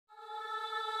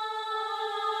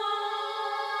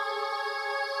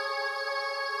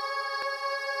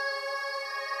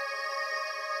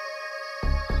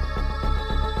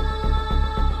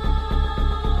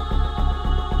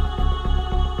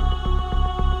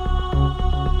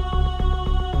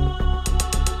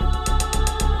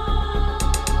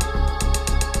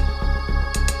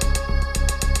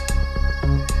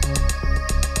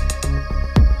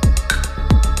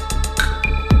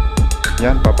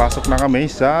Pasok na kami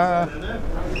sa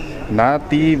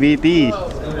Nativity.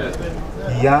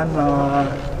 Yan,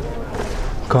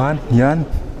 kan, yan.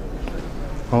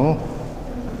 Oh.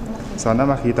 Sana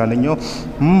makita ninyo.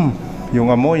 Yung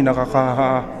amoy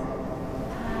nakakakuha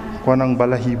ng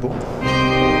balahibo.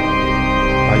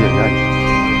 Ay.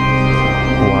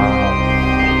 Wow.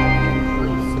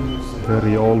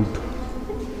 Very old.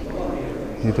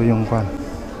 Ito yung kan.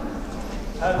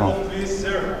 Oh. Please,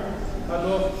 sir.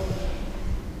 Hello.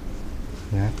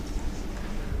 Yan.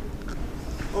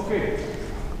 Okay.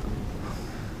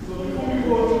 So before we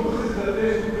go to the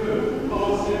day of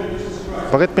our Savior Jesus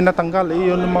Christ. Bakit pinatanggal?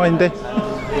 Yun yung mga hindi.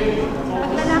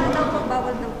 Lalaki daw po,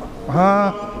 bawal daw po.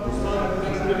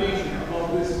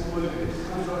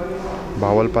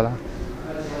 Bawal pala.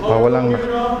 Bawal lang na.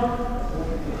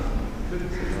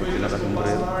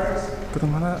 Pero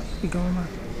mana, ikaw na.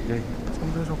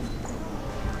 Sombrero.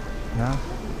 Yeah.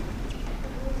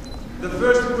 The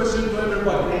first question to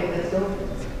everybody.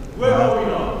 Where are we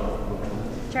now?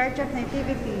 Church of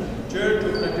Nativity. Church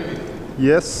of Nativity.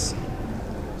 Yes.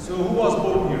 So who was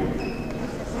born here?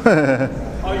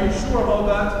 Are you sure about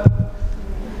that?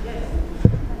 Yes.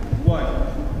 Why?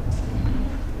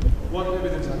 What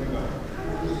evidence have you got?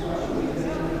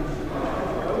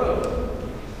 Well,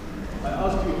 I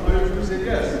ask you, are you sure to say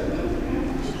yes?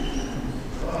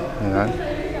 Ayan.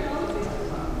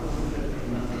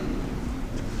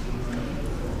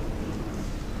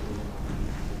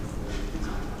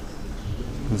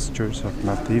 This Church of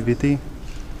Nativity.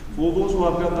 For those who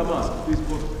have got the mask, please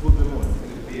put them on.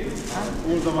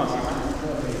 All the mask.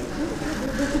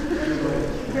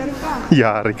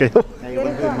 Yari kayo.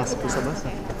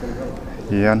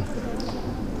 Yan.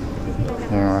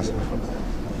 Yan.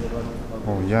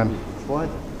 Oh, yan.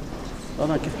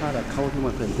 أنا كيف حالك؟ حاولت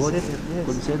ما فهمت.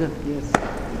 كل سنة.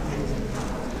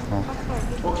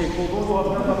 Okay, for those who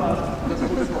have got the mask, let's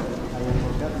put it on.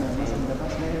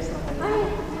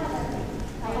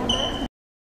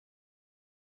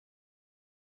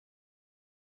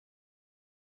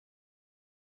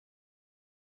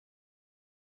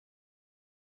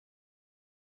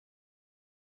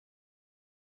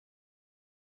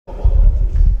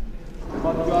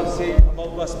 But you are saying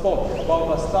about the spot, about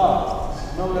the star.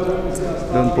 Now we are going to see a star.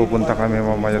 Doon pupunta kami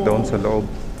mamaya doon sa loob.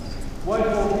 Why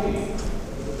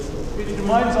 14? It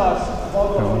reminds us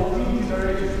about the 14th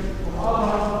generation from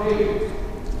Abraham's day,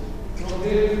 from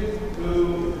David to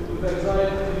the exile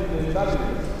in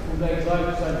Babylon, from the exile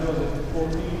to Saint Joseph,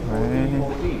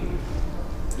 14.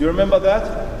 Do you remember that?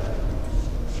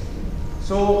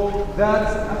 So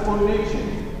that's a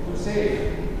connection to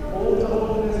say all the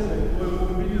Old Testament were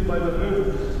completed by the birth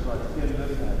of Jesus Christ here in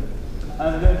Bethlehem.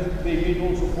 And then they made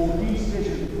also 14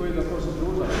 stations before the cross of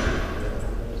Jerusalem.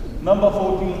 Number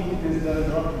 14 is the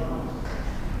resurrection.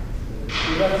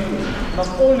 So that means not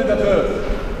only the birth,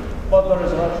 but the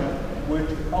resurrection, which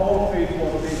our faith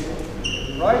was based on.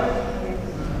 Right?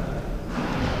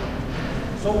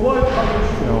 So what are you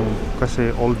sure? Yung,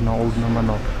 kasi old naman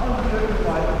oh.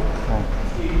 135 Oh.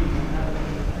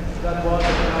 that was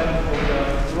the time of the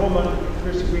Roman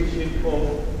persecution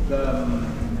of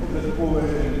the poor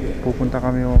in India. Pupunta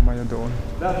kami mamaya doon.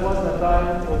 That was the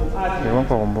time of Ewan Adrian,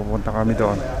 ko kung pupunta kami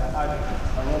doon.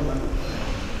 a Roman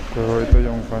Pero ito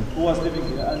yung fan. who was living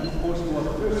here, and of course he was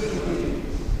persecuting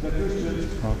the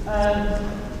Christians and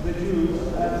the Jews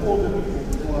and all the people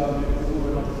who were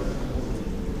not Christians.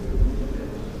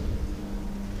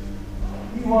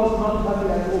 He was not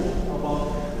happy at all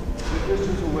about the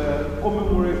Christians who were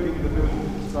commemorating the birth of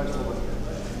Jesus Christ over here.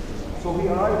 So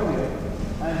he arrived here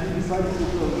and he decided to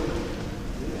build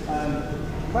and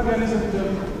paganism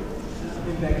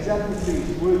in the exact place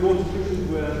where those Christians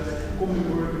were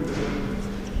commemorating the birth.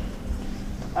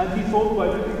 And he thought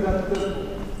by doing that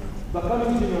the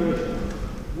coming generation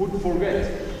would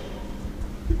forget,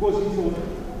 because he thought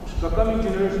the coming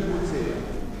generation would say,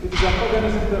 it is a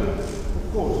paganism temple, of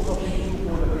course, nothing to do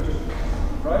for the Christians,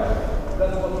 right?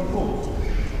 That's what he thought.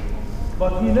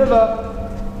 But he never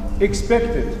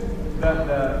expected that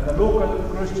the local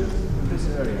Christians in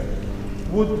this area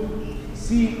would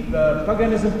see the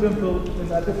paganism temple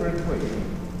in a different way.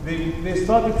 They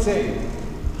started saying,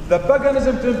 the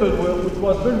paganism temple which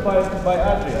was built by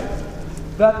Adrian,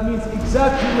 that means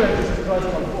exactly where Jesus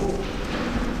Christ was born.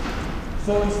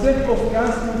 So instead of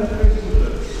canceling the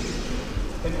priesthood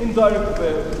in indirect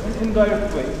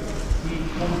way, he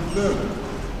confirmed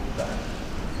that.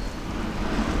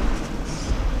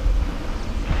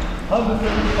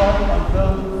 135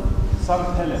 until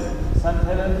St. Helen. St.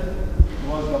 Helen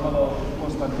was the mother of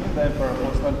Constantine, the Emperor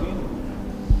Constantine.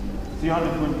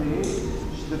 328.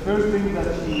 The first thing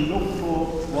that she looked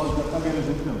for was the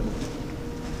paganism temple.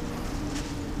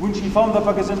 When she found the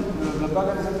paganism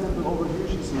temple over here,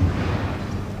 she said,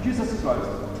 Jesus Christ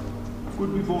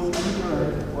could be born anywhere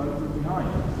ahead or anywhere behind,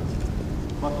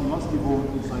 but he must be born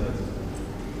inside us.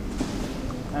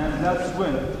 And that's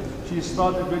when she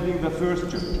started building the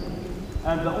first church.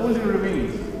 And the only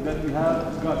remains that we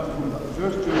have got from the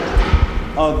first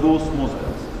church are those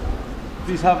mosaics.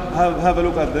 Please have a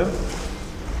look at them.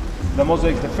 The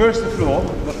mosaic, the first floor,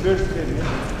 the first area.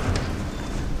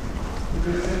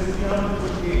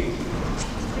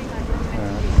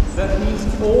 That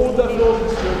means all the floor of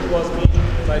this church was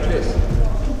made like this.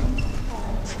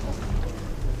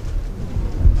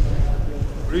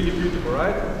 Really beautiful,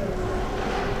 right?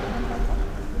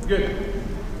 Good.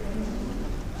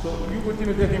 So you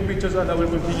continue taking pictures and I will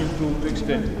continue to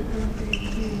explain.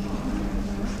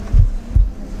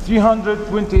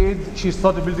 328, she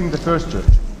started building the first church.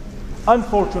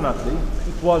 Unfortunately,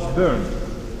 it was burned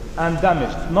and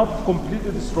damaged, not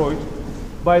completely destroyed,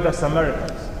 by the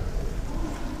Samaritans.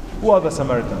 Who are the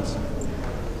Samaritans?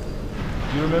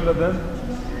 Do you remember them?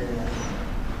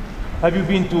 Have you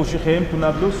been to Shechem, to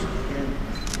Nablus?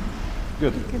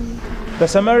 Good. The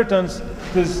Samaritans,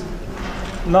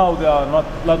 now there are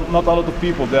not a lot of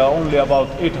people. There are only about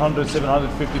 800,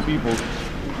 750 people.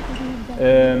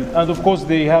 And of course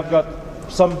they have got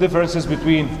some differences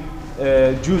between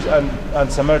Jews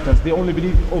and Samaritans. They only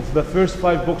believe of the first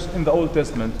 5 books in the Old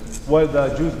Testament, while the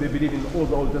Jews, they believe in all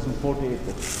the Old Testament 48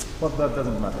 books. But that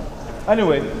doesn't matter.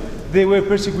 Anyway, they were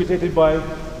persecuted by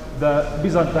the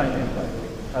Byzantine Empire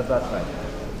at that time.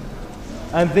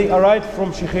 And they arrived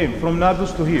from Shechem, from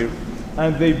Nablus to here,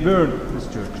 and they burned this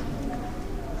church.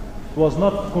 It was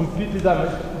not completely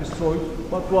damaged, destroyed,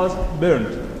 but was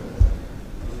burned.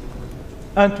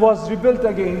 And it was rebuilt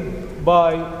again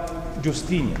by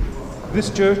Justinian. This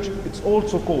church, it's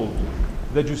also called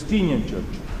the Justinian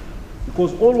Church,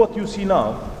 because all what you see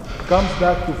now comes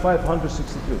back to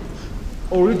 562.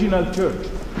 Original church,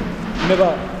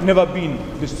 never been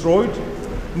destroyed,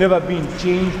 never been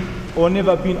changed, or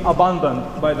never been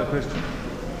abandoned by the Christians.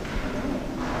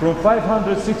 From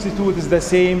 562 it is the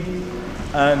same,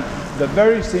 and the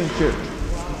very same church.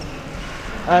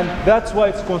 And that's why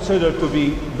it's considered to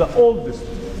be the oldest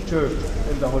church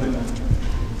in the Holy Land.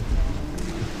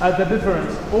 As the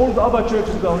difference, all the other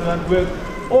churches in the Holy Land were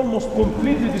almost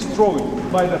completely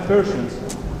destroyed by the Persians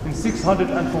in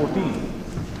 614.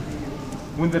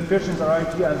 When the Persians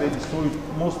arrived here and they destroyed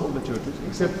most of the churches,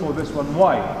 except for this one.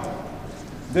 Why?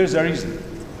 There's a reason.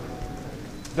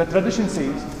 The tradition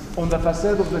says, on the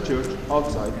facade of the church,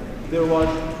 outside, there was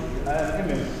an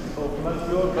image of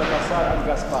Melchior, Balthasar, and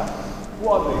Gaspar. Who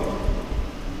are they?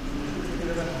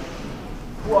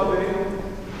 Who are they?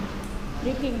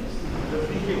 3 kings. The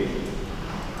 3 kings.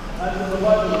 And in the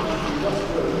Bible, just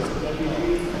words that they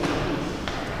gave.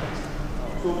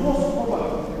 So most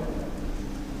probably,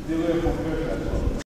 they were from Persia as well.